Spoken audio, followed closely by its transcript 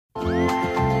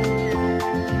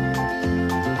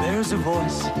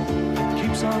voice that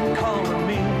keeps on calling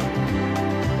me.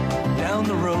 Down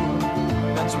the road,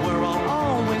 that's where I'll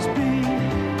always be.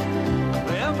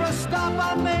 Every stop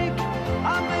I make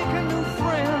a new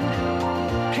friend.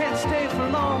 Can't stay for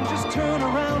long, just turn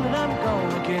around and I'm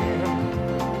gone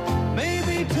again.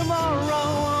 Maybe tomorrow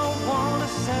I'll wanna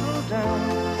settle down.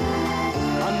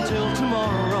 Until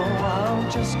tomorrow I'll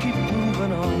just keep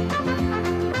moving on.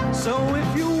 So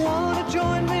if you wanna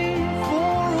join me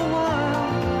for a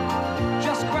while,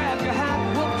 just grab your hat,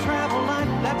 we'll travel like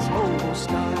that's old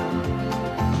style.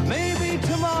 Maybe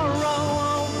tomorrow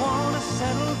I'll wanna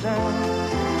settle down.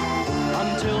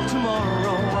 Until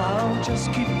tomorrow I'll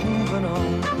just keep moving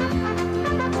on.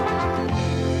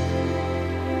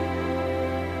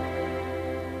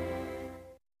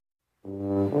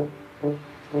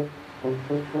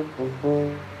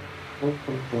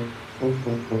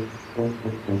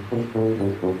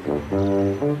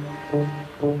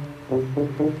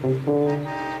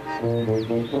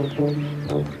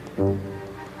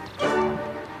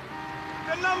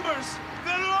 The numbers,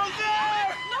 they're all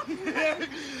there!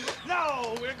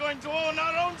 Now we're going to own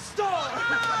our own store.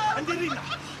 And Irina,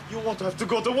 you won't have to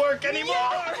go to work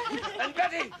anymore. And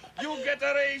Betty, you'll get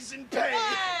a raise in pay.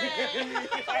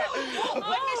 But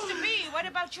Mr. B, what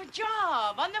about your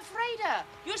job on the freighter?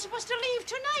 You're supposed to leave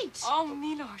tonight. Oh,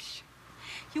 Milos,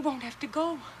 you won't have to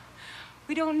go.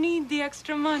 We don't need the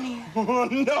extra money. Oh,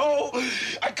 no.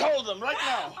 I call them right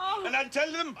now. Oh. And I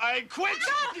tell them I quit.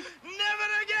 Never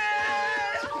again.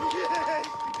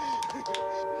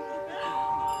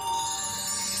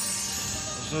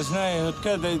 Не знаю,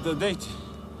 откуда это дать.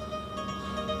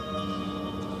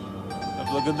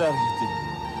 Благодарю тебя,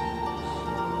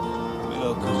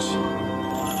 Милокоч.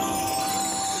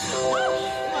 Well,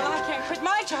 I can't quit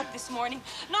my job this morning.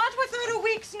 Not without a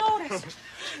week's notice.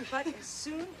 But as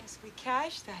soon as we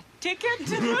cash that ticket...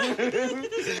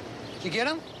 You get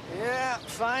him? Yeah,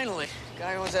 finally.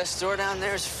 Guy who owns that store down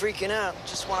there is freaking out.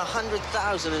 Just won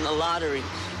 $100,000 in the lottery.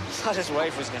 Thought his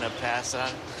wife was gonna pass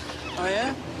on. Oh,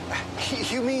 yeah?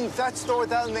 You mean that store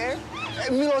down there?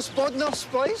 Milos Bodnov's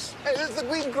place? The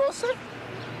greengrocer?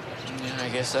 Yeah, I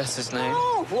guess that's his name.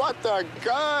 Oh, what a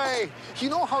guy! You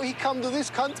know how he come to this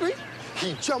country?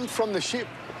 He jumped from the ship.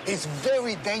 It's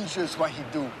very dangerous what he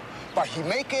do. But he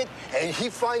make it, and he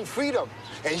find freedom.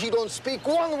 And he don't speak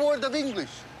one word of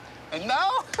English. And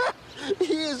now,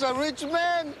 he is a rich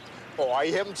man. Oh, I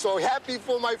am so happy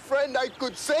for my friend I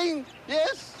could sing.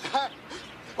 Yes?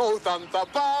 Oh, tanta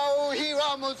pau,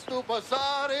 giramos tu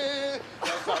pasare.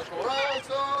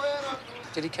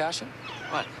 Did he cash it?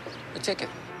 What? The ticket.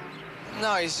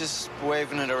 No, he's just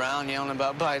waving it around, yelling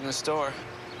about buying the store.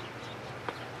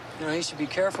 You know, you should be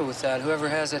careful with that. Whoever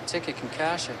has that ticket can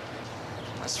cash it.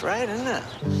 That's right, isn't it?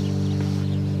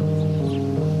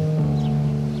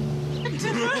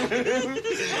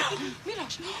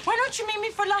 Milos, why don't you meet me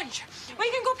for lunch? We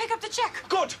can go pick up the check.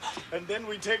 Good. And then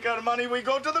we take our money, we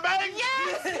go to the bank.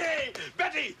 Yes! Hey,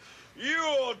 Betty,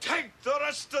 you take the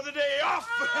rest of the day off.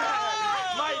 Oh.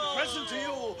 My present to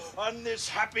you on this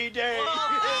happy day.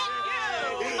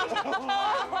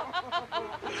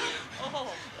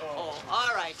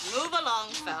 All right, move along,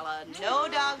 fella. No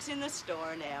dogs in the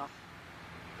store now.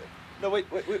 No, wait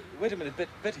a minute,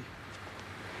 Betty.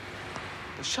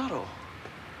 The shadow.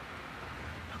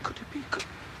 How could it be?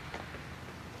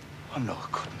 Oh, no,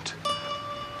 it couldn't.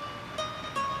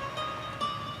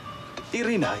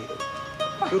 Irina,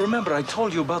 you remember I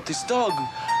told you about this dog?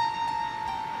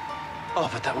 Oh,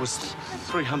 but that was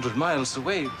 300 miles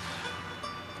away.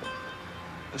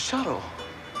 The shadow.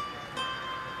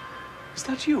 Is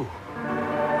that you?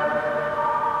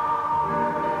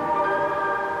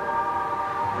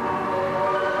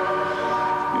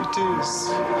 It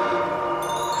is.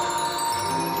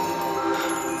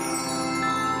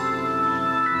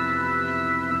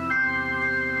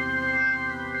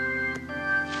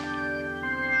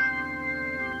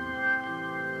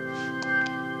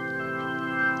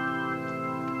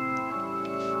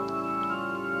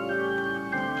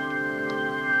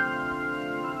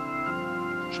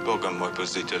 Богом, мой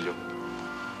пазителю.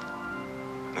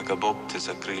 Нека Бог те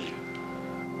закрылья.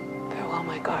 Farewell,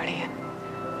 my guardian.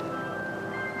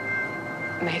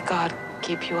 May God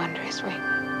keep you under his wing.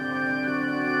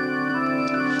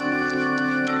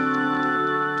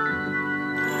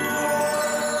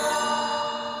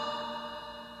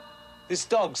 This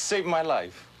dog saved my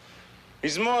life.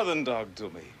 He's more than dog to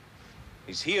me.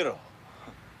 He's hero.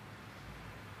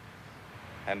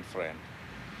 And friend.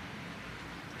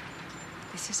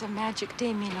 This is a magic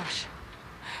day, Milos.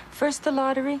 First the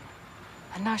lottery,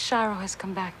 and now Sharo has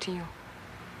come back to you.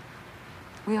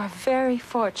 We are very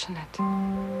fortunate.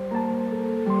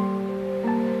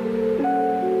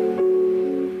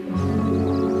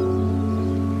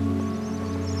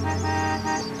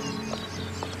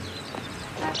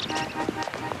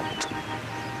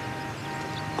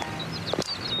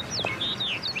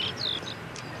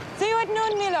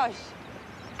 Milos.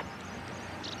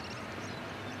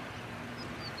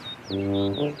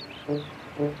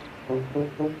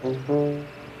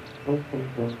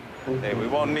 Hey, we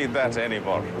won't need that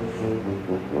anymore.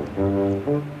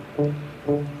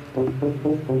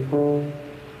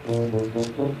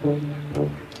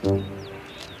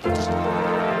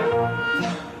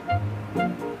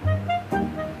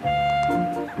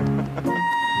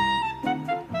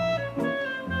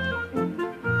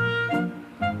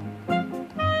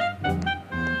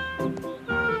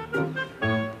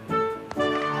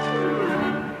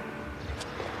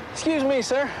 Excuse me,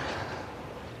 sir.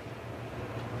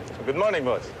 Good morning,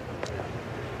 boys.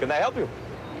 Can I help you?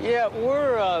 Yeah,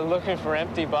 we're looking for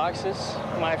empty boxes.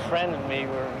 My friend and me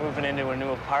were moving into a new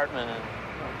apartment, and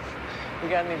you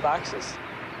got any boxes?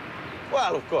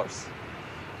 Well, of course.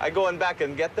 I go in back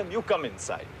and get them. You come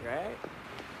inside. Right.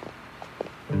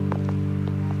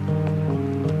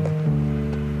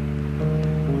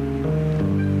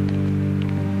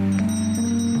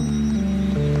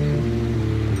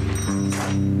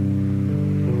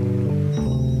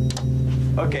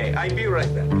 Okay, I'll be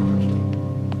right back.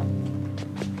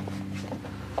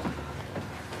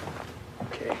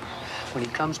 Okay. When he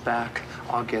comes back,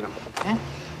 I'll get him. Okay?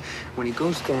 When he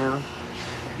goes down,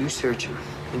 you search him.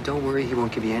 And don't worry, he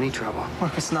won't give you any trouble.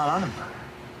 What if it's not on him?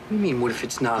 What do you mean, what if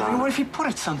it's not on him? What if you put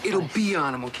it someplace? It'll be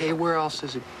on him, okay? Where else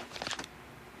is it?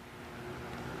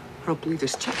 I don't believe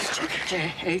this. Check it.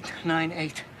 Okay,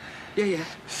 898. Yeah, yeah.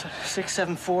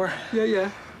 674. Yeah,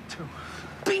 yeah. 2.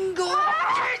 Bingo!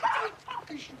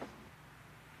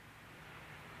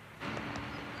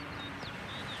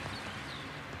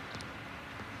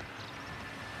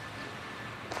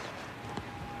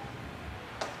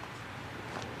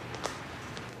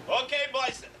 Okay,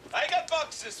 boys. I got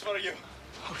boxes for you.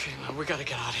 Okay, now we gotta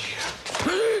get out of here.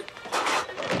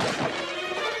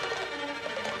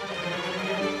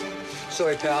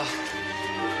 Sorry, pal.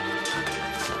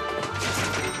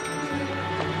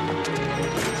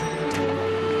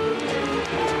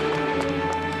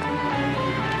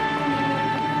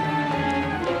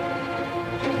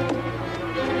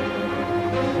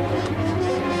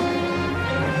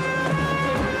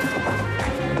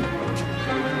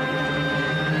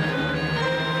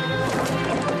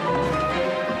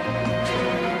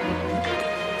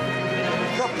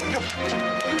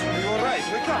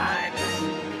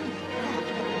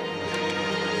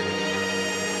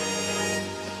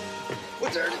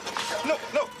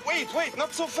 No, wait,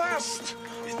 not so fast.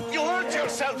 You'll hurt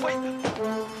yourself, wait.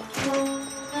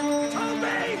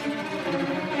 Tommy!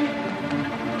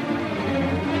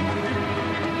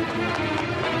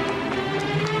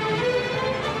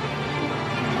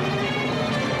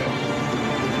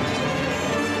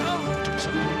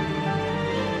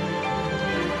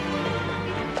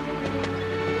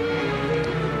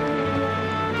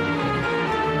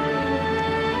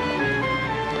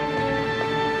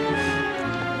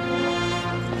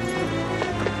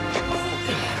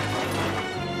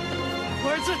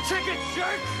 Where's the ticket,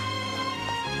 jerk?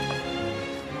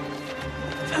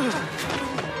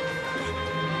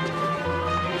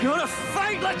 You wanna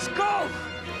fight? Let's go!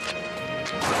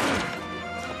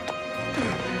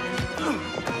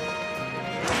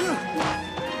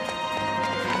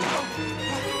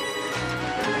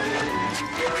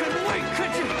 You couldn't wait,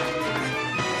 could you?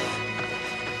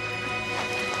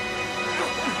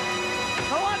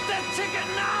 I want that ticket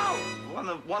now!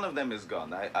 One of them is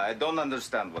gone. I don't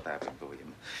understand what happened to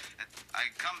him. I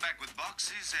come back with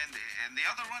boxes, and the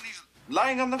other one is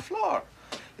lying on the floor.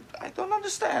 I don't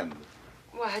understand.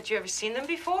 Well, had you ever seen them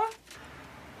before?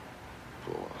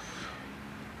 Oh.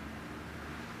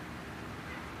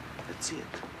 Let's see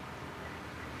it.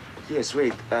 Yes,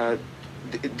 wait.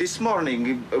 This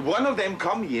morning, one of them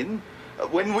come in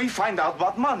when we find out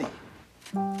about money.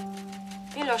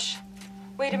 Milos,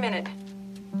 wait a minute.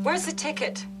 Where's the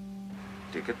ticket?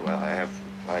 Ticket? Well, I have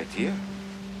right here.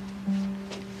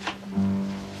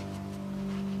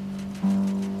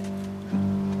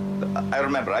 I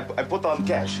remember. I put on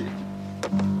cash.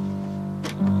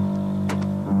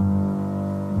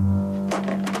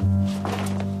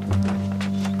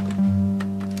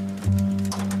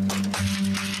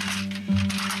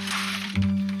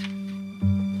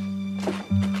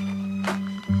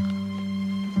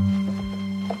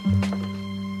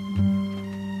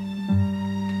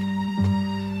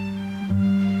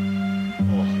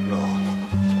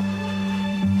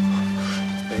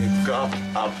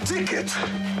 A ticket!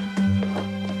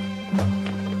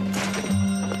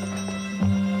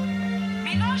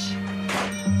 Milos?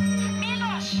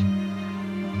 Milos!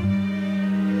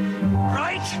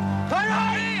 Right? All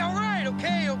right,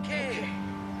 okay.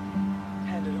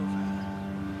 Hand it over.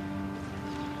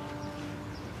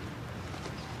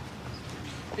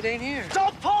 It ain't here.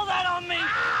 Don't pull that on me!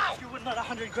 Ow! You wouldn't let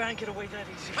 100 grand get away that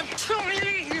easy. I'm telling you, it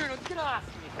ain't here. Now get off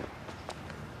me.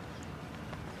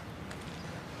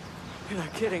 You're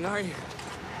not kidding, are you?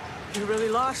 You really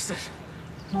lost it.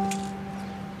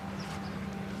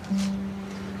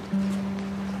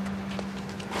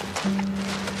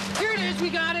 Here it is. We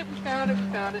got it. We found it. We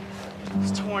found it.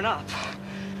 It's torn up.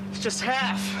 It's just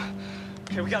half.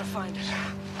 Okay, we gotta find it.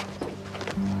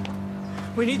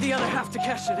 We need the other half to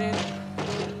cash it in.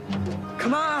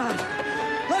 Come on!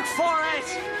 Look for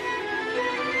it!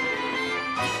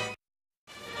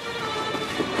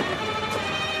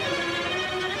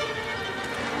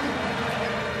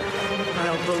 I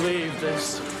don't believe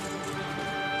this.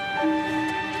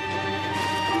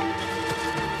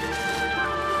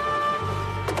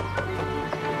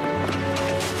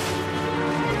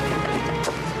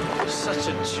 Such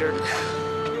a jerk.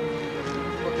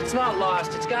 Look, it's not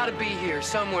lost. It's got to be here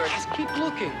somewhere. Just keep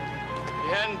looking. If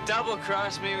you hadn't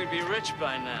double-crossed me, we'd be rich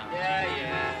by now.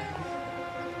 Yeah.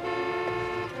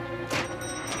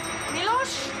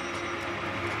 Miloš?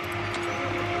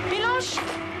 Miloš?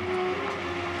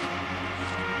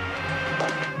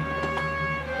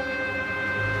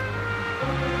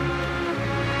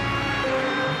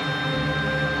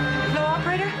 Hello,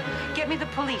 operator? Get me the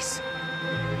police.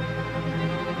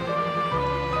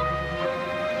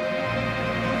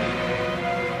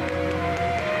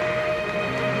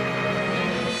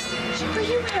 Sure,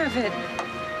 you have it.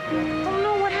 Oh,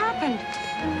 no, what happened?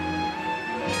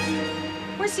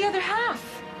 Where's the other half?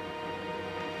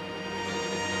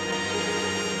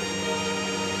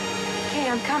 Okay,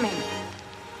 I'm coming.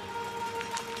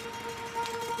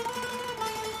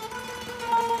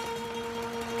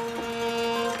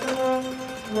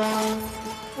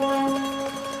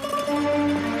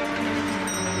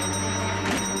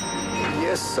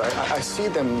 Yes, I see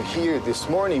them here this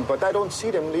morning, but I don't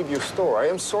see them leave your store. I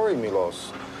am sorry,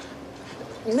 Milos.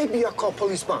 Maybe I'll call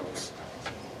police bombs.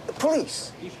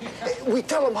 Police. We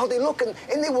tell them how they look,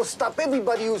 and they will stop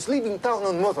everybody who's leaving town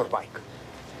on motorbike.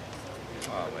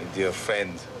 Oh, my dear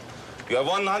friend. You have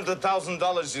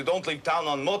 $100,000, you don't leave town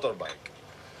on motorbike.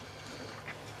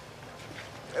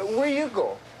 Where you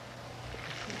go?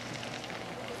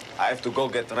 I have to go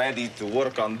get ready to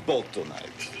work on boat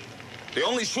tonight. The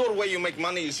only sure way you make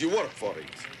money is you work for it.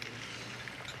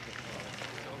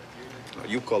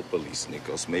 You call police,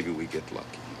 Nikos. Maybe we get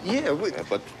lucky. Yeah,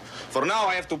 but for now,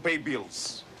 I have to pay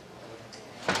bills.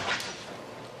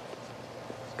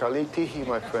 Kalitihi,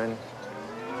 my friend.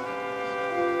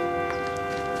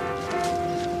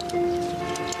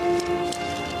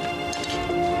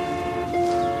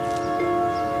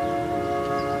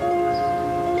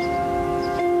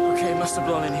 Okay, it must have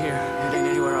blown in here. It ain't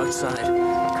anywhere outside.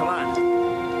 Come on.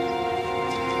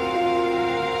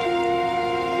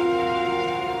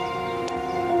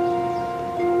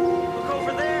 Look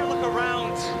over there. Look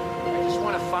around. I just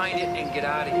want to find it and get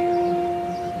out of here.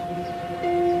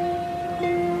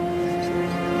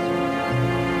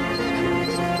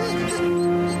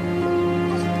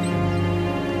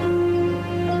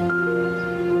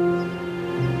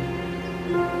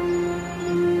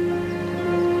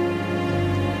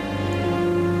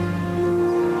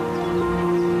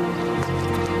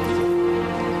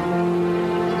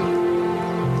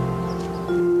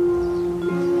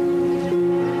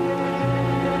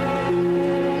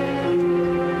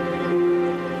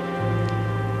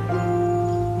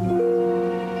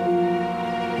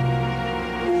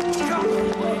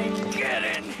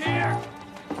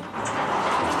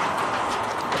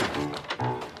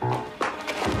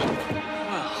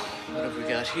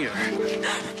 Here.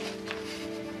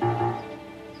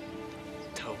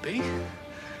 Toby,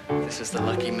 this is the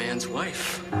lucky man's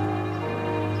wife.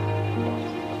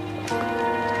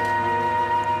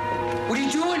 What are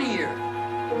you doing here?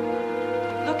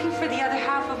 Looking for the other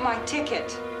half of my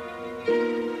ticket.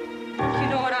 You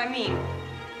know what I mean.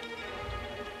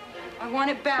 I want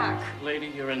it back. Lady,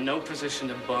 you're in no position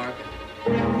to bargain.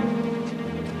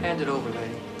 Hand it over,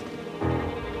 lady.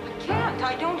 I can't.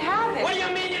 I don't have it. What do you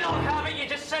mean you don't have it? You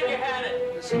just said you had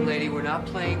it. Listen, lady, we're not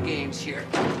playing games here.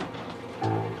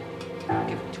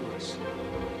 Give it to us.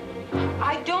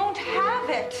 I don't have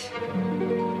it.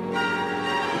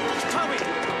 Tommy!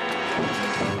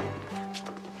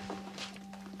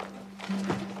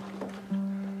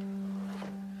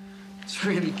 It's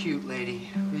really cute,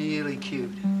 lady. Really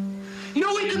cute. You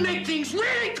know we can make things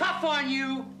really tough on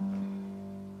you.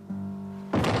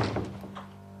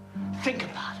 Think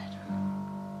about it.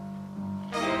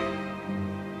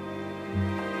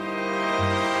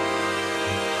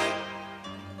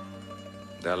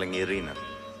 Darling Irina,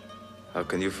 how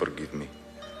can you forgive me?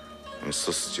 I'm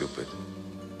so stupid.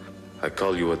 I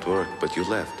called you at work, but you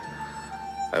left.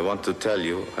 I want to tell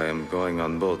you I am going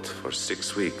on boat for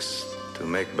 6 weeks to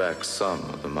make back some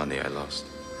of the money I lost.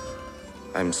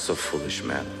 I'm so foolish,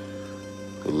 man,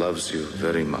 who loves you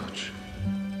very much.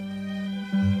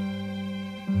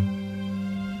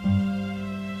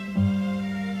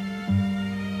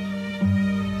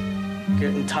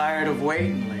 Getting tired of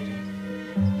waiting, lady.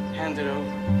 Hand it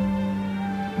over.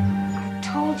 I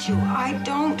told you I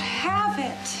don't have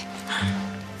it.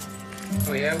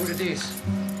 Oh, yeah? What are these?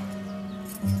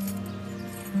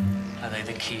 Are they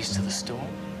the keys to the store?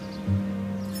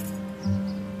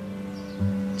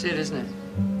 That's it, isn't it?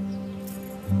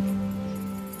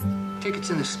 Ticket's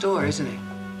in the store, isn't it?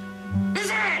 Is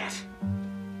it?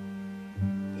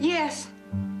 Yes.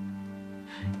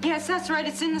 Yes, that's right.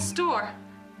 It's in the store.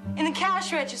 In the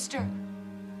cash register.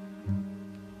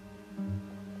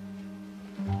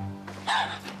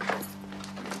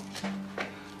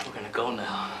 We're gonna go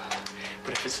now.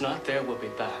 But if it's not there, we'll be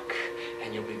back.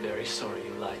 And you'll be very sorry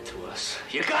you lied to us.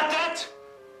 You got that?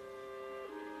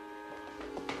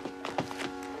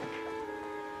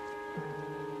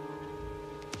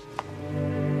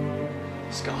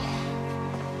 Let's go.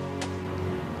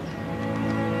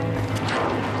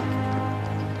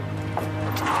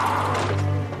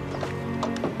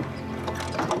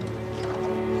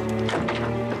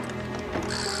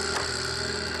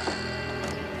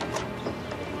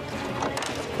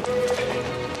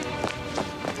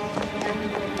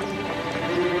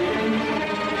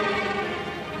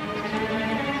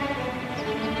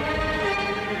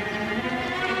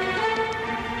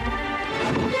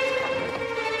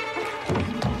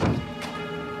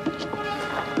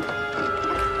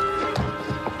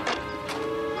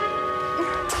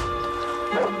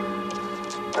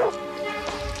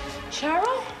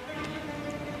 Cheryl?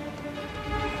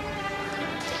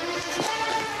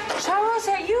 Cheryl, is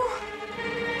that you?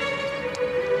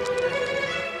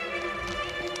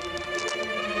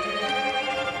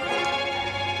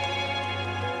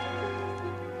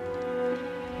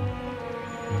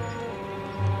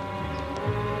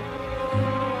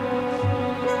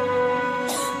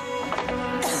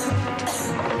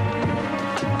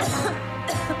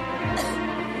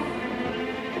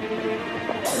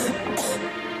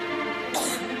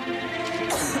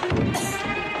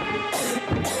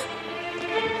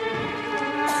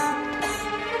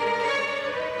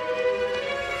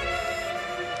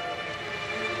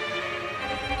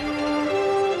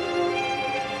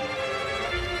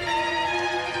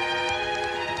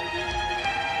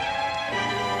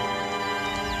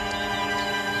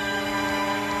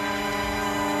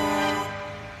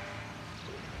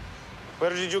 Where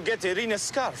did you get Irina's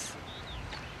scarf?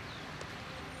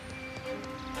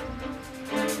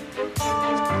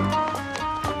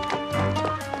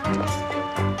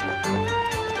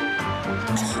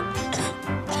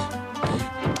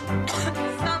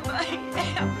 Somebody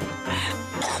help.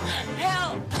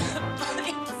 Help,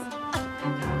 please.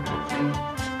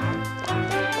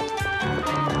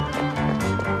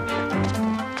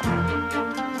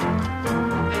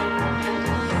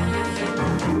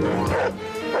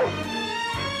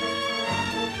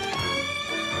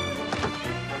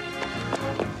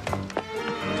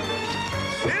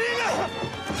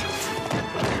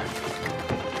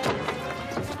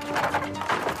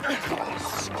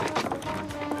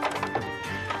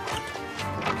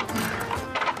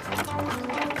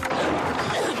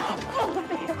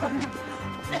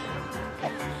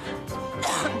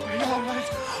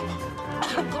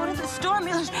 Go to the store,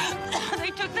 Milos.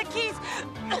 They took the keys.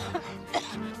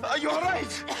 Are you all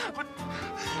right?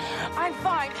 I'm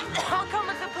fine. I'll come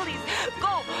with the police.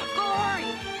 Go, hurry.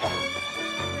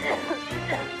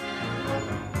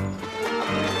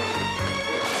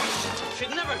 Should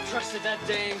never have trusted that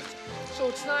dame. So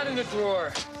it's not in the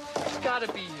drawer. It's gotta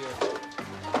be here.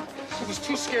 She was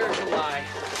too scared to lie.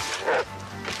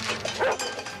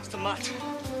 It's the mutt.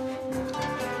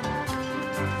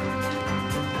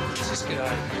 Let's just get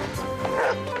out of here.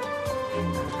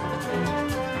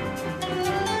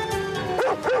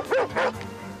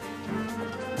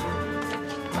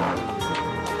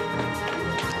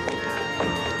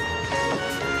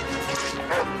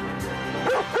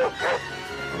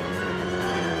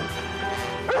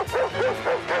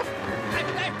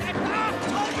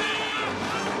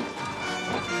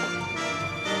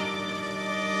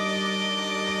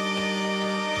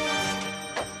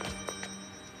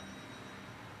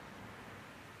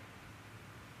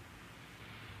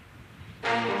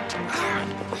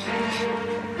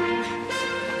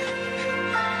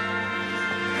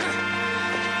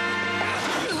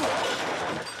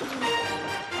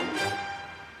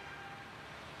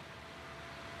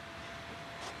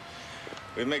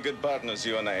 We make good partners,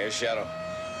 you and I, Shadow?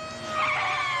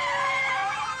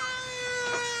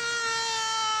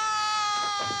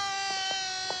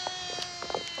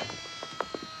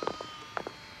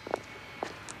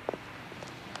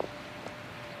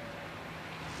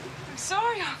 I'm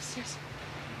sorry, officers.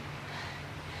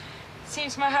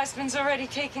 Seems my husband's already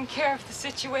taken care of the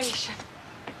situation.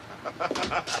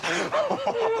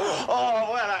 Oh,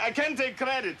 well, I can't take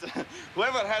credit.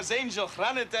 Whoever has Angel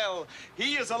Granitel,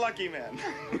 he is a lucky man.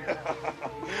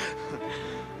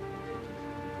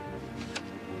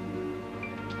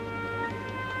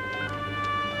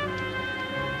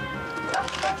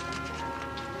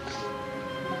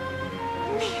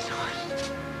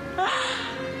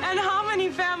 And how many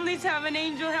families have an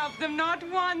angel help them not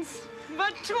once,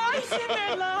 but twice in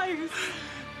their lives?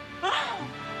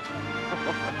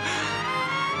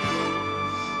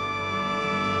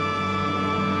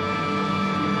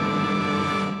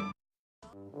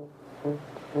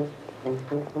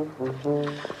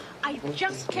 I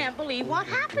just can't believe what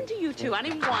happened to you two, and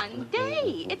in one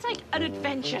day. It's like an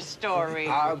adventure story.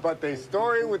 But a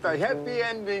story with a happy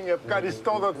ending, if God is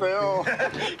todo feo.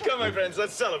 Come, my friends,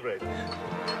 let's celebrate.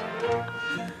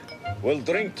 We'll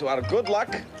drink to our good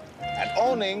luck and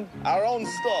owning our own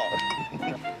store.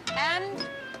 And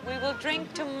we will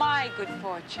drink to my good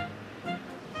fortune.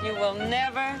 You will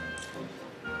never,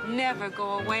 never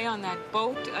go away on that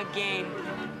boat again.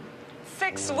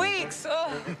 6 weeks,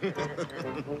 ugh.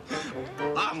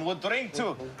 We'll drink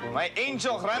to my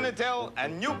Angel Granitel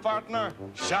and new partner,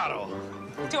 Shadow.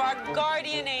 To our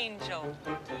guardian angel,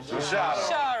 Shadow.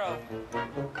 Sharo.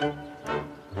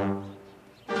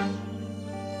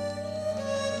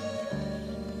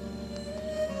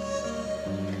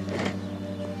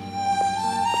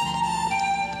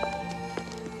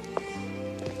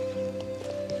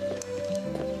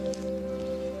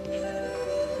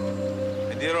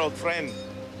 Dear old friend,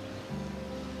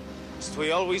 must we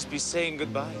always be saying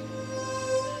goodbye?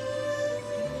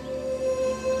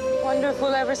 Wonder if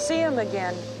we'll ever see him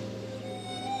again.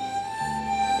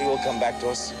 He will come back to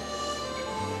us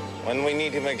when we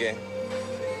need him again.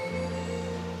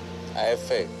 I have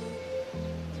faith.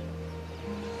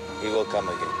 He will come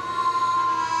again.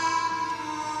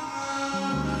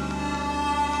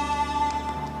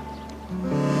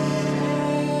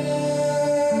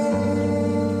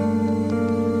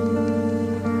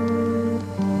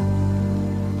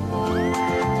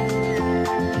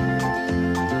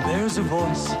 There's a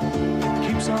voice that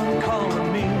keeps on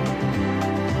calling me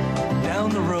down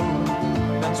the road.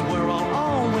 That's where I'll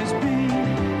always be.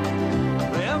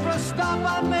 Every stop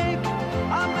I make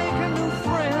a new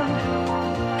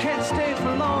friend. Can't stay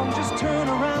for long, just turn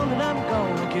around and I'm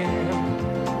gone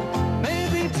again.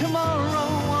 Maybe tomorrow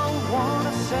I'll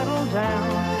wanna settle down.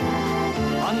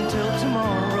 Until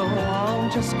tomorrow I'll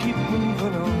just keep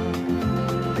moving on.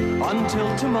 Until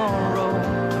tomorrow,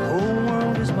 the whole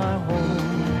world is my home.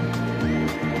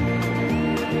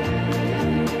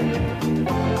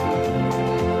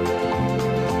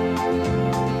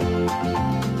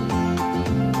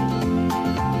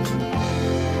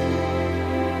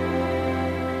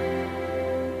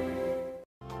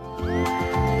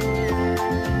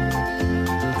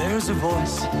 There's a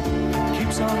voice that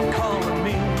keeps on calling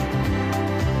me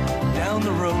down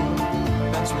the road.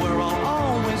 That's where I'll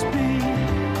always be.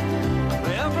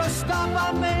 Every stop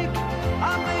I make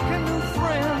a new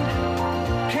friend.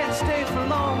 Can't stay for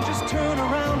long, just turn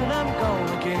around and I'm gone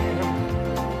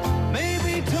again.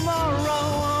 Maybe tomorrow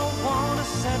I'll wanna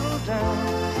settle down.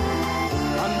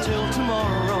 Until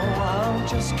tomorrow I'll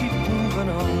just keep moving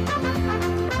on.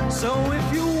 So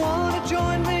if you wanna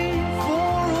join me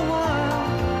for a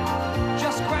while,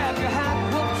 just grab your hat,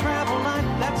 we'll travel like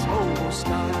that's old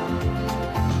style.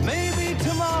 Maybe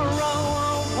tomorrow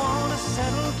I'll wanna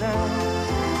settle down.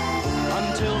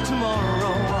 Until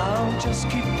tomorrow I'll just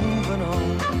keep moving on.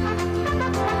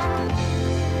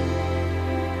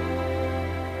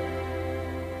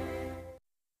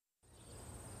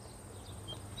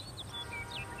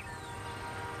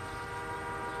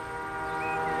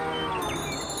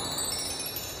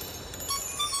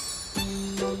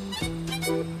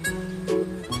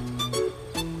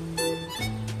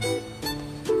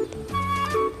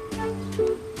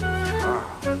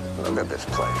 Look at this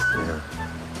place.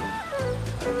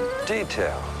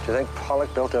 Detail. Do you think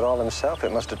Pollock built it all himself?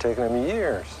 It must have taken him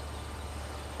years.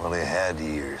 Well, he had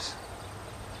years.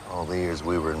 All the years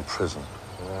we were in prison.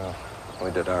 Well,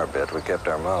 we did our bit. We kept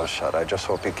our mouths shut. I just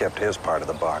hope he kept his part of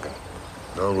the bargain.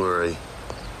 Don't worry.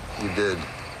 You did.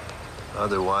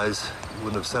 Otherwise, you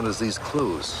wouldn't have sent us these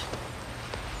clues.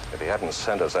 If he hadn't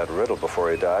sent us that riddle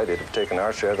before he died, he'd have taken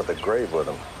our share to the grave with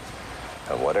him.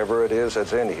 And whatever it is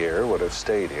that's in here would have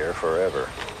stayed here forever.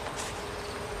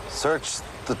 Search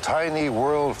the tiny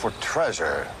world for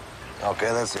treasure.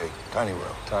 Okay, that's it. Tiny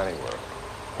world. Tiny world.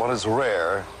 What is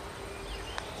rare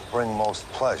will bring most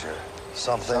pleasure.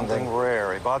 Something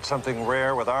rare. He bought something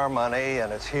rare with our money,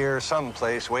 and it's here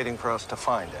someplace waiting for us to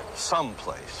find it.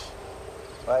 Someplace.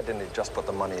 Why didn't he just put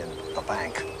the money in the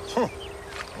bank? In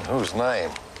whose name?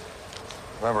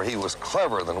 Remember, he was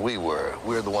cleverer than we were.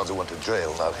 We're the ones who went to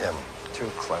jail, not him. Too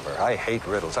clever. I hate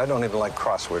riddles. I don't even like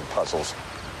crossword puzzles.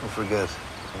 Don't forget,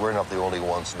 we're not the only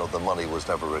ones who know the money was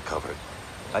never recovered.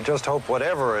 I just hope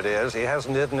whatever it is, he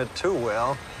hasn't hidden it too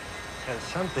well. And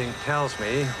something tells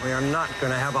me we are not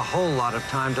going to have a whole lot of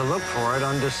time to look for it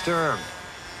undisturbed.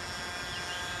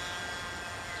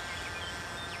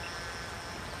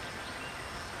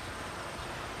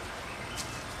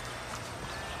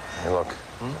 Hey, look.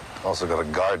 Also got a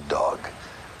guard dog.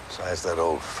 Besides that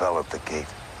old fella at the gate.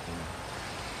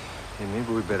 Hey,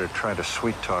 maybe we better try to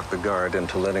sweet-talk the guard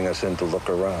into letting us in to look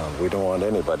around. We don't want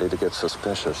anybody to get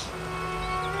suspicious.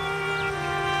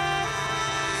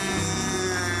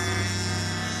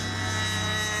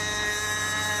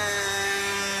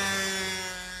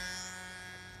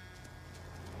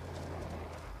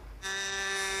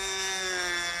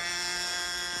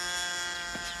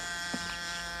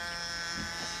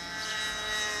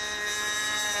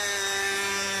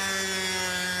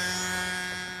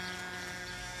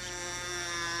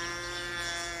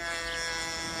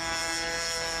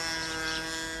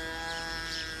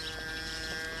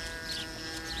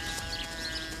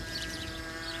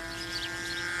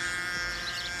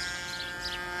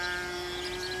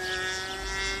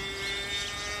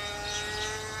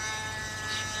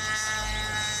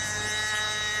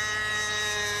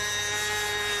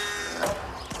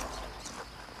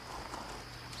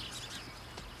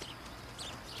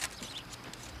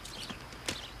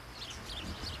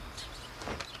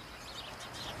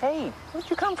 Hey, where'd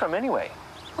you come from anyway?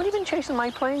 What have you been chasing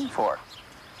my plane for?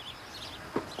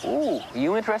 Ooh,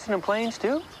 you interested in planes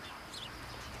too?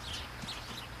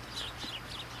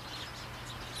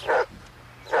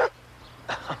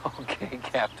 Okay,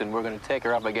 Captain, we're gonna take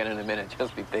her up again in a minute.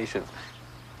 Just be patient.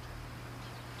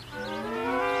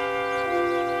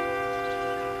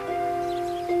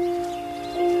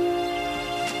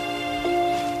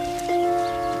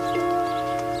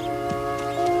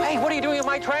 Hey, what are you doing with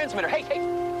my transmitter? Hey, hey!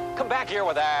 Come back here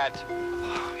with that.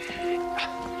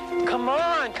 Come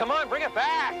on, bring it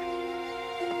back.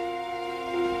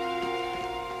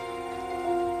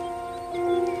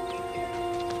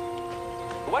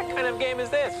 What kind of game is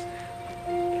this?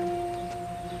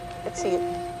 Let's see it.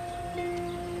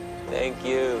 Thank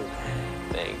you.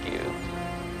 Thank you.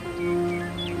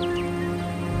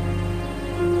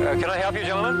 Can I help you,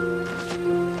 gentlemen?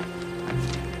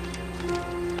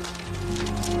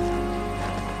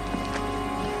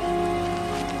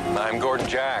 I'm Gordon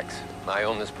Jacks. I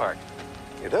own this park.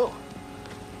 You do?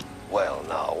 Well,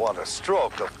 now, what a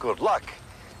stroke of good luck.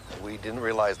 We didn't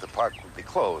realize the park would be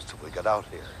closed till we got out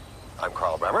here. I'm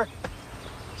Carl Bremer.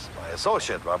 This is my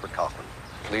associate, Robert Kaufman.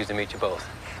 Pleased to meet you both.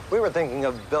 We were thinking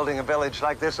of building a village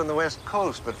like this on the West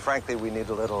Coast, but frankly, we need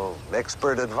a little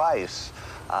expert advice.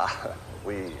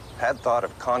 We had thought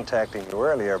of contacting you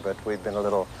earlier, but we've been a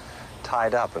little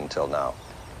tied up until now.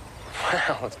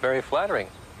 Well, it's very flattering.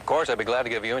 Of course, I'd be glad to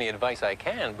give you any advice I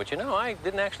can, but you know, I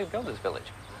didn't actually build this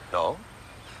village. No?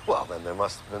 Well, then there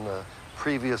must have been a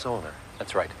previous owner.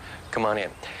 That's right. Come on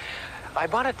in. I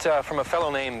bought it from a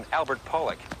fellow named Albert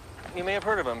Pollock. You may have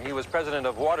heard of him. He was president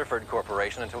of Waterford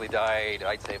Corporation until he died,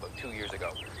 I'd say, about 2 years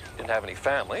ago. Didn't have any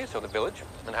family, so the village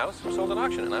and house were sold at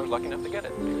auction, and I was lucky enough to get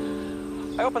it.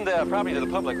 I opened the property to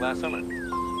the public last summer. Good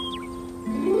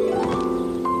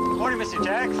morning, Mr.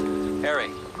 Jacks. Harry,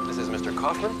 this is Mr.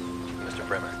 Kaufman and Mr.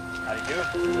 Bremer. How do you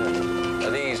do? Now,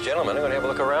 these gentlemen are going to have a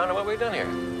look around at what we've done here.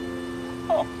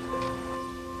 Oh.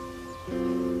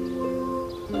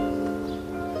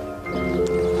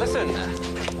 Listen,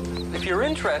 if you're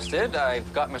interested,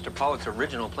 I've got Mr. Pollock's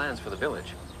original plans for the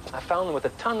village. I found them with a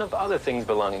ton of other things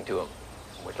belonging to him.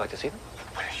 Would you like to see them?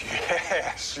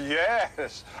 Yes,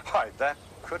 yes. Why, that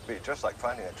could be just like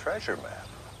finding a treasure map.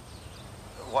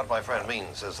 What my friend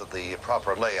means is that the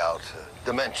proper layout,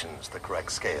 dimensions, the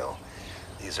correct scale,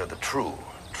 these are the true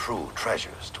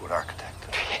treasures to an architect.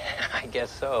 Yeah, I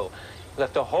guess so.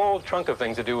 Left a whole trunk of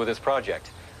things to do with this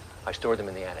project. I stored them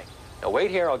in the attic. Now wait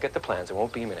here, I'll get the plans. It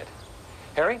won't be a minute.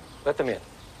 Harry, let them in.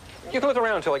 You can look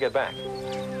around until I get back.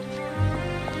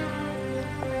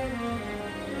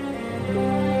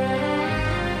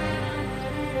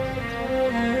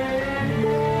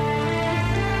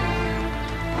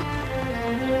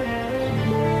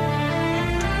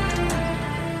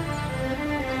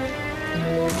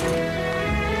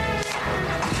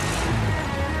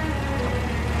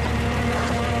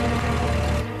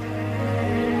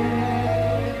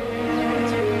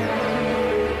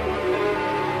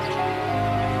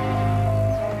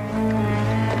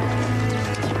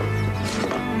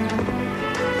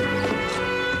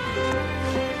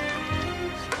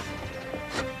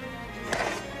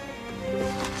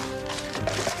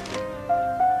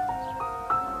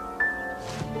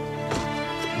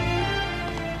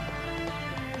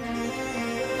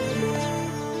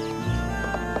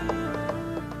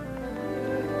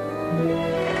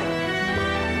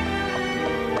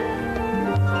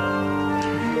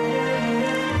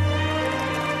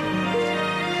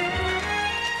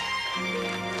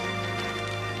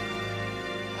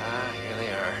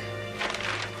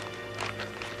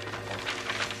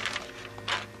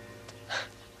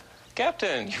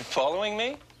 Captain, you following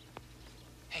me?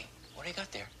 Hey, what do you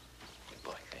got there? Good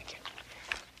boy, thank you.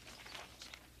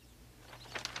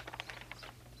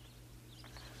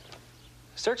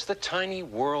 Search the tiny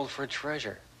world for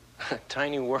treasure.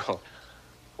 Tiny world.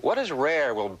 What is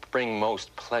rare will bring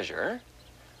most pleasure.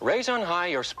 Raise on high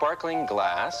your sparkling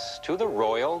glass to the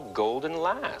royal golden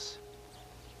lass.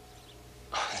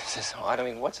 Oh, this is odd. I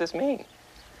mean, what's this mean?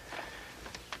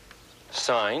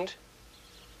 Signed,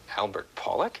 Albert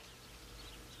Pollock.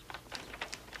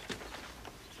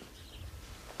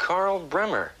 Carl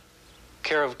Bremer,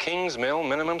 care of King's Mill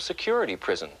Minimum Security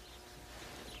Prison.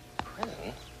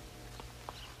 Prison?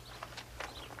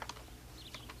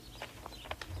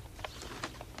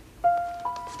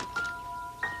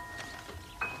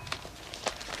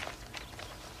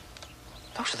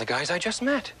 Those are the guys I just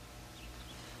met.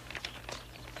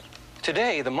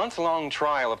 Today, the month-long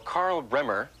trial of Carl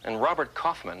Bremer and Robert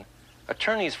Kaufman,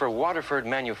 attorneys for Waterford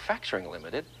Manufacturing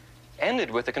Limited,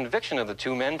 ended with the conviction of the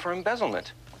two men for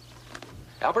embezzlement.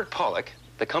 Albert Pollock,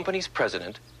 the company's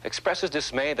president, expresses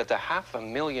dismay that the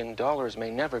 $500,000 may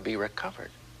never be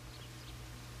recovered.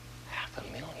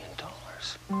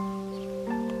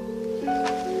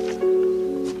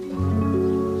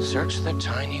 $500,000. Search the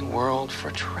tiny world for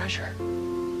treasure.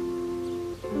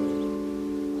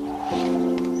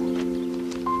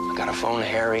 I gotta phone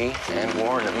Harry and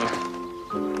warn him.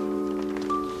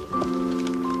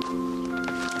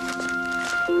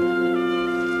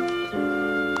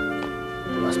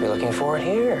 Must be looking for it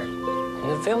here, in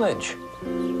the village.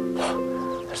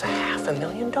 There's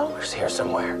 $500,000 here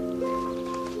somewhere.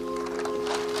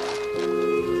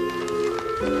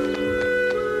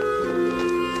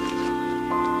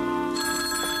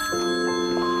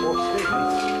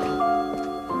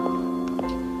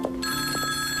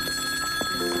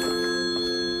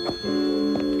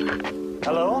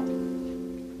 Hello?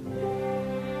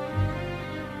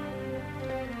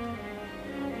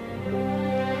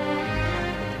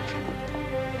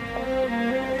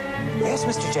 Yes,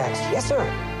 Mr. Jackson. Yes, sir.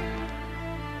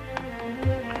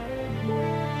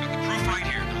 Got the proof right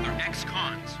here. Now, they're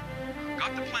ex-cons.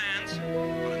 Got the plans,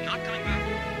 but I'm not coming back.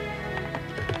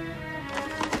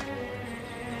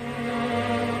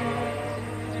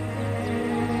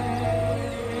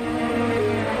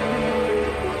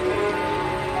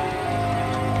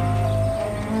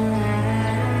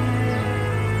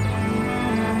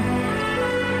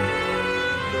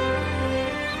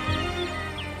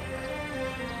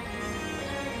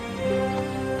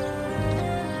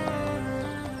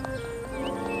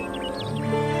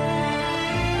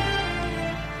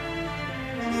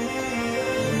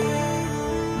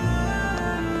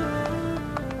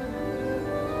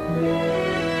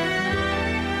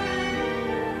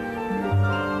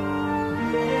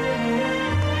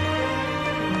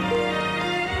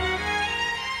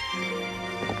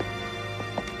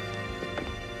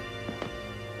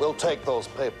 We'll take those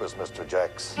papers, Mr.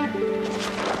 Jacks.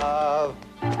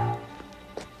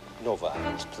 No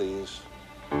violence, please.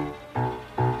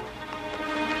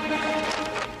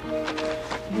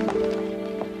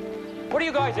 What are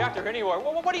you guys after anyway?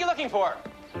 What are you looking for?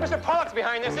 Mr. Pollock's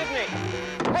behind this, isn't he?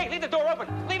 Hey, leave the door open.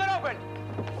 Leave it open.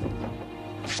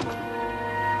 This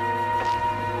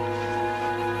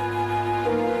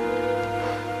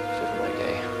isn't my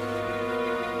day.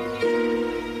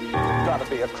 Gotta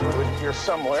be a clue in here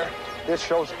somewhere. This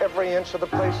shows every inch of the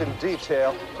place in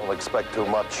detail. Don't expect too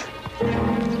much.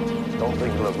 Don't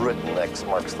think you'll have written X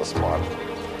marks the spot.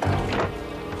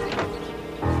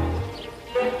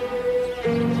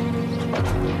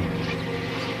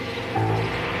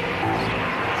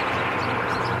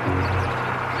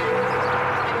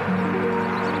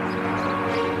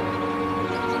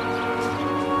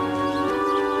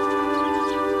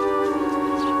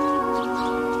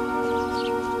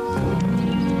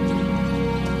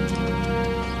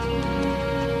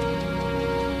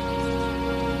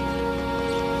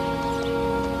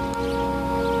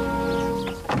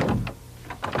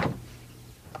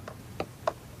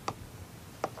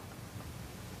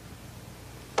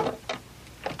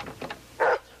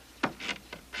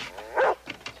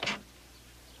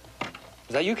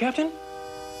 Is that you, Captain?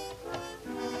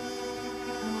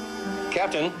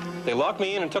 Captain, they locked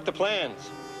me in and took the plans.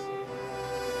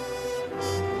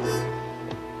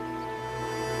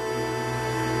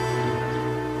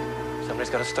 Somebody's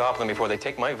got to stop them before they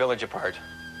take my village apart.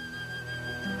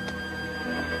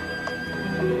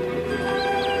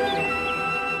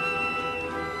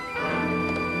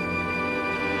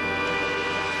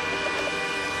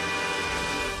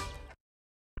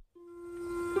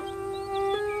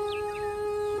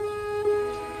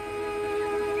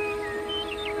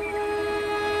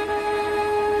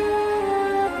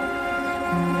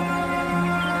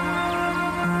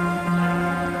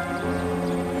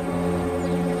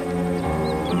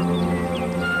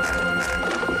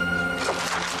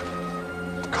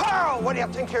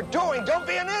 you think you're doing? Don't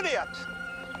be an idiot!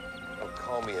 Don't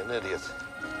call me an idiot.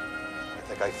 I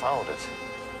think I found it.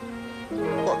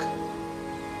 Look,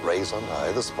 raise on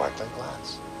high the sparkling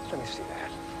glass. Let me see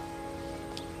that.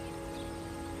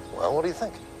 Well, what do you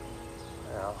think?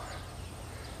 Well,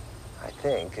 I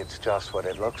think it's just what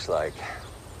it looks like.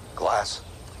 Glass?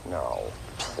 No,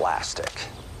 plastic.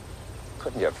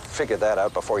 Couldn't you figure that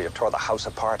out before you tore the house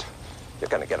apart? You're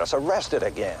gonna get us arrested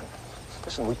again.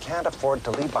 Listen, we can't afford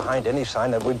to leave behind any sign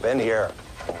that we've been here.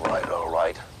 All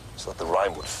right. So that the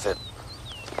rhyme would fit.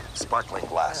 Sparkling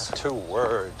glass. 2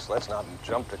 words. Let's not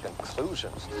jump to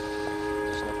conclusions.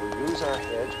 Listen, if we use our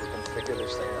heads, we can figure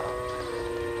this thing out.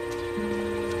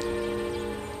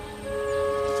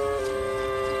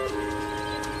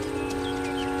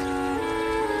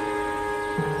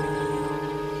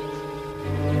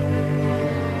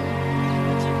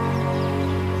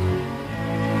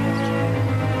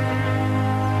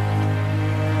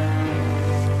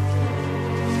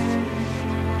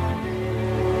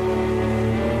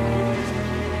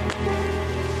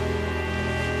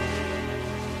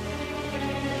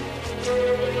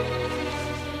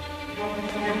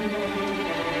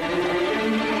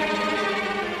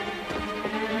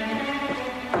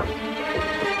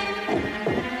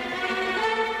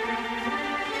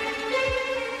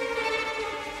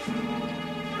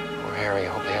 Harry, I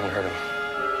hope they haven't hurt him.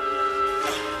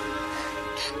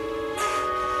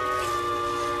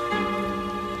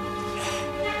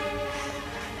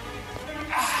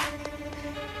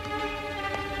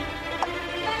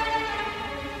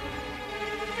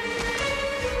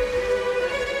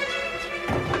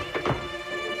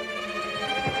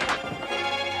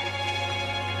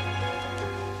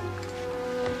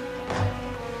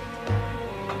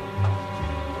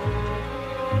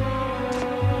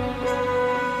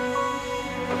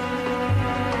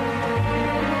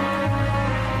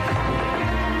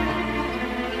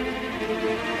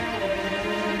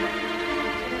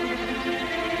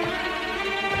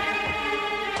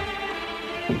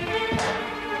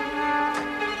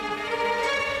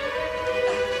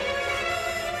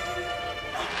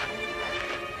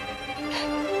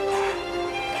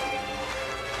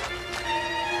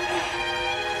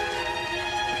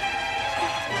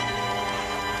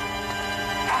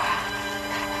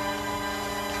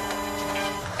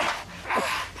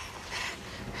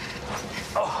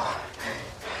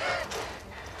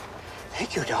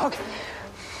 Thank you, dog.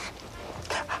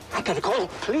 I gotta call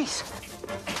police.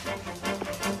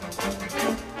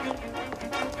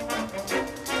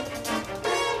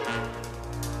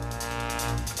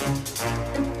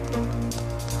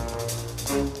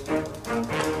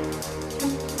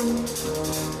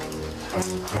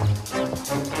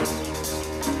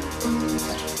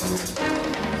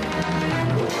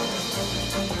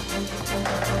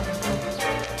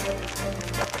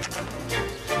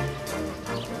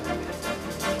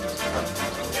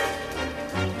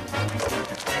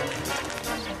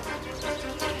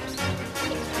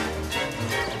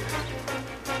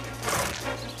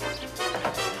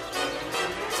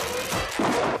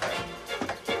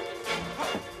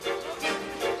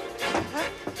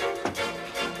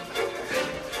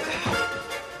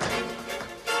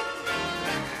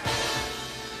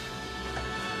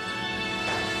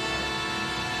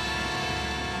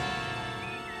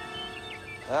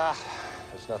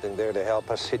 There's nothing there to help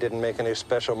us. He didn't make any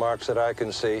special marks that I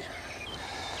can see.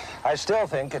 I still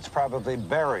think it's probably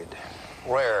buried.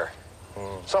 Rare.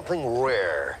 Something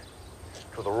rare.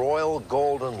 To the Royal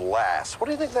Golden Lass. What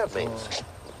do you think that means?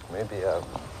 Maybe a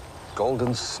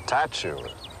golden statue.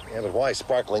 Yeah, but why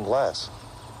sparkling glass?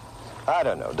 I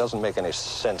don't know. Doesn't make any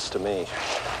sense to me.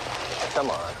 Come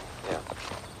on. Yeah.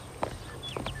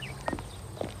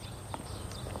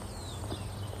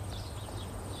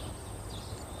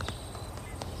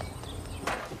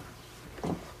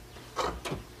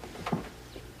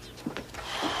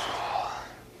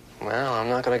 Well, I'm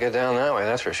not going to get down that way,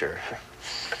 that's for sure.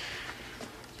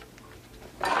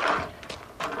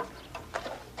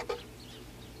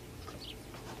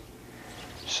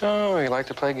 So, you like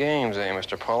to play games, eh,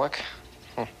 Mr. Pollock?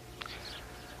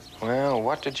 Well,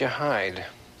 what did you hide?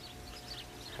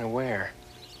 And where?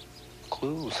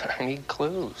 Clues. I need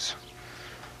clues.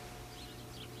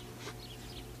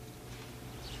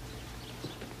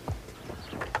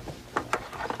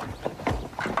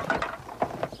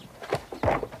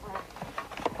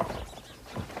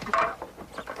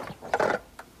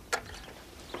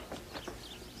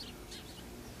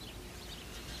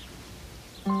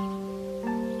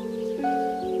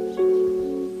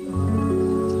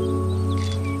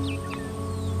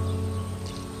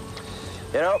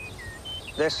 You know,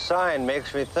 this sign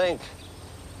makes me think.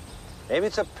 Maybe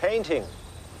it's a painting.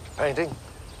 painting?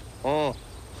 A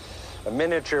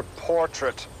miniature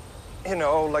portrait. You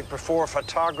know, like before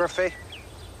photography.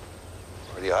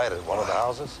 Where do you hide it? One of the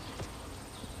houses?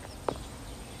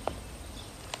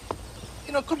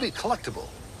 You know, it could be collectible.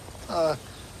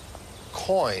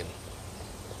 Coin.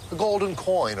 A golden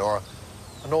coin or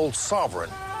an old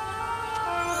sovereign.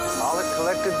 Pollock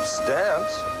collected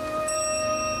stamps.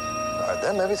 All right,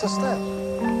 then maybe it's a stamp.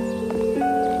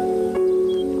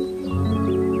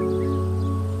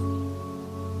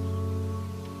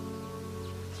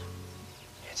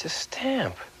 It's a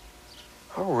stamp.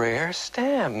 A rare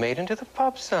stamp made into the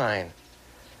pub sign.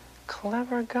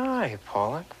 Clever guy,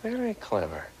 Pollock. Very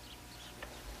clever.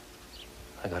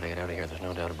 I gotta get out of here. There's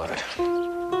no doubt about it.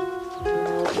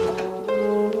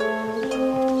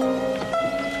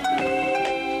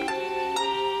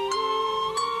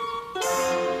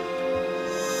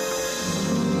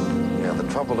 Yeah, the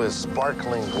trouble is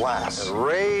sparkling glass.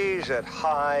 Raise it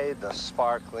high, the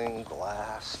sparkling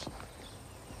glass.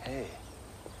 Hey.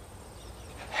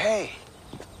 Hey.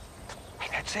 Hey,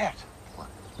 that's it. What?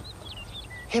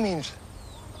 He means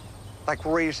like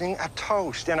raising a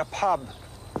toast in a pub.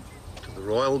 To the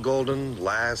royal golden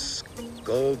lass,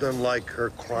 golden like her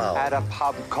crown. At a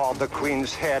pub called the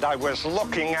Queen's Head. I was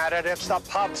looking at it. It's the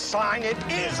pub sign. It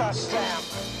is a stamp.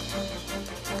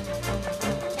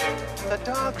 The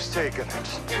dog's taken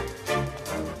it.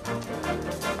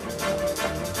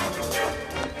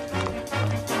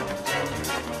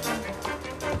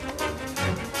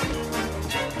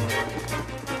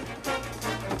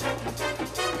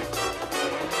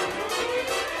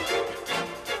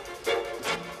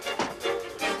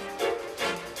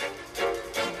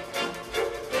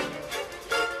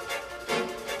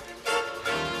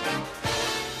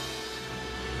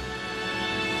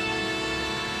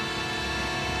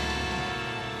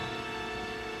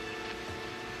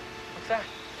 That?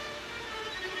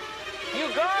 You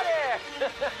got it!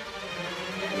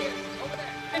 Over there.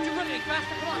 Get your footing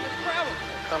faster. Come on, let's grab him.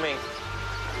 Coming.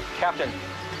 Captain,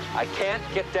 I can't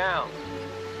get down.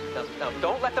 Now,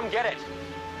 don't let them get it.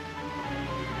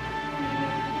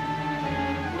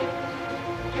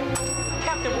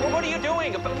 Captain, what are you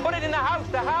doing? Put it in the house,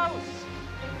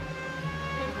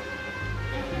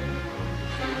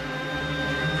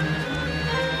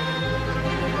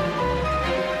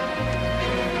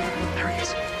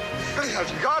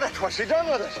 Has got it. What's he done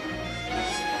with it?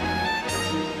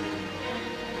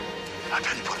 I'll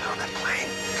try to put it on that plane.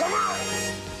 Come on!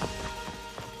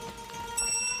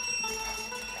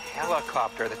 The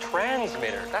helicopter, the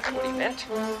transmitter. That's what he meant.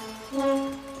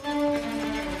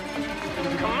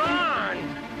 Come on!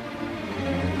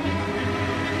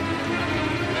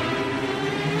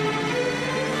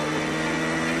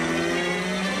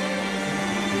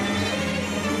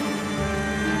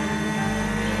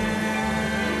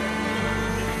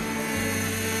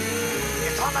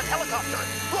 On that helicopter.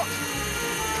 Look!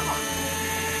 Come on.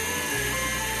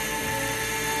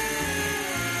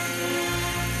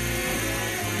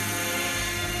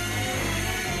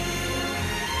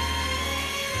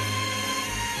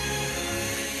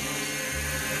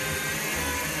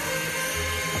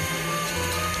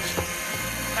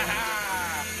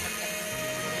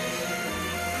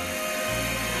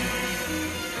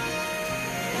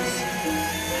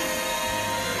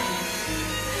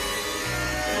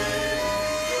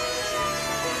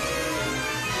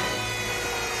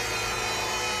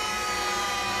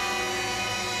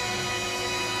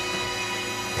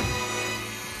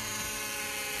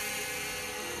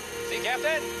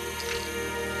 Captain?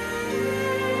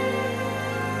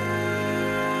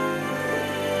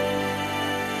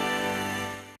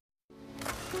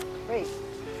 Great.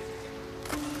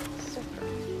 Super.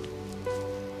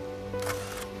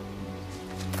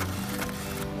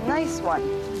 Nice one.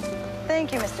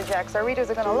 Thank you, Mr. Jacks. Our readers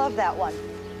are going to love that one.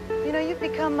 You know, you've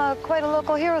become quite a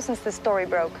local hero since this story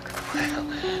broke. Well,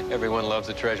 everyone loves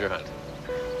a treasure hunt.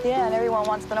 Yeah, and everyone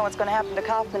wants to know what's going to happen to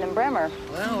Kaufman and Bremer.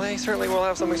 Well, they certainly will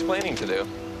have some explaining to do.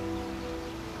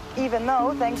 Even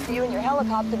though, thanks to you and your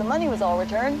helicopter, the money was all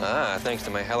returned. Ah, thanks to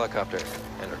my helicopter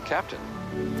and her captain.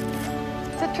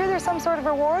 Is it true there's some sort of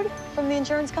reward from the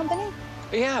insurance company?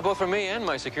 Yeah, both for me and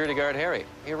my security guard, Harry.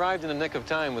 He arrived in the nick of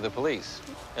time with the police.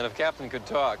 And if Captain could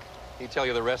talk, he'd tell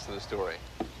you the rest of the story.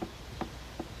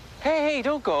 Hey,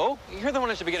 don't go. You're the one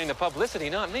who should be getting the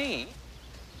publicity, not me.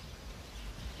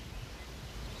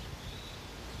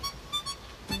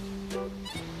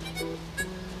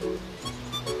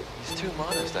 He's too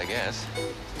modest, I guess.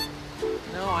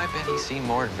 No, I bet he's seen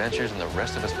more adventures than the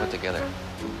rest of us put together.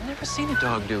 I've never seen a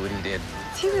dog do what he did.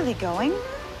 Is he really going?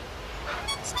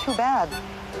 It's too bad.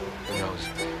 Who knows?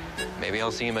 Maybe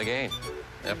I'll see him again.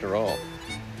 After all,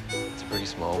 it's a pretty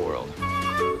small world.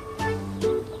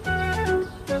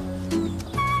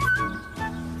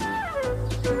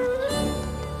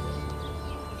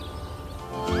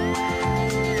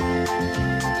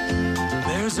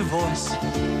 There's a voice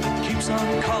that keeps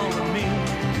on calling me.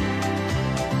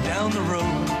 Down the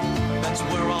road, that's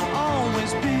where I'll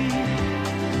always be.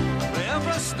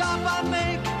 Every stop I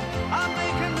make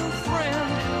a new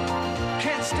friend.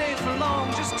 Can't stay for long,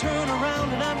 just turn around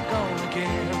and I'm gone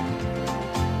again.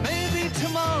 Maybe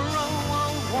tomorrow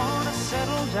I'll wanna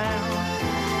settle down.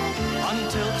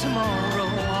 Until tomorrow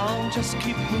I'll just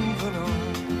keep moving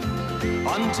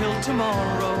on. Until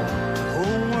tomorrow, the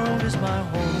whole world is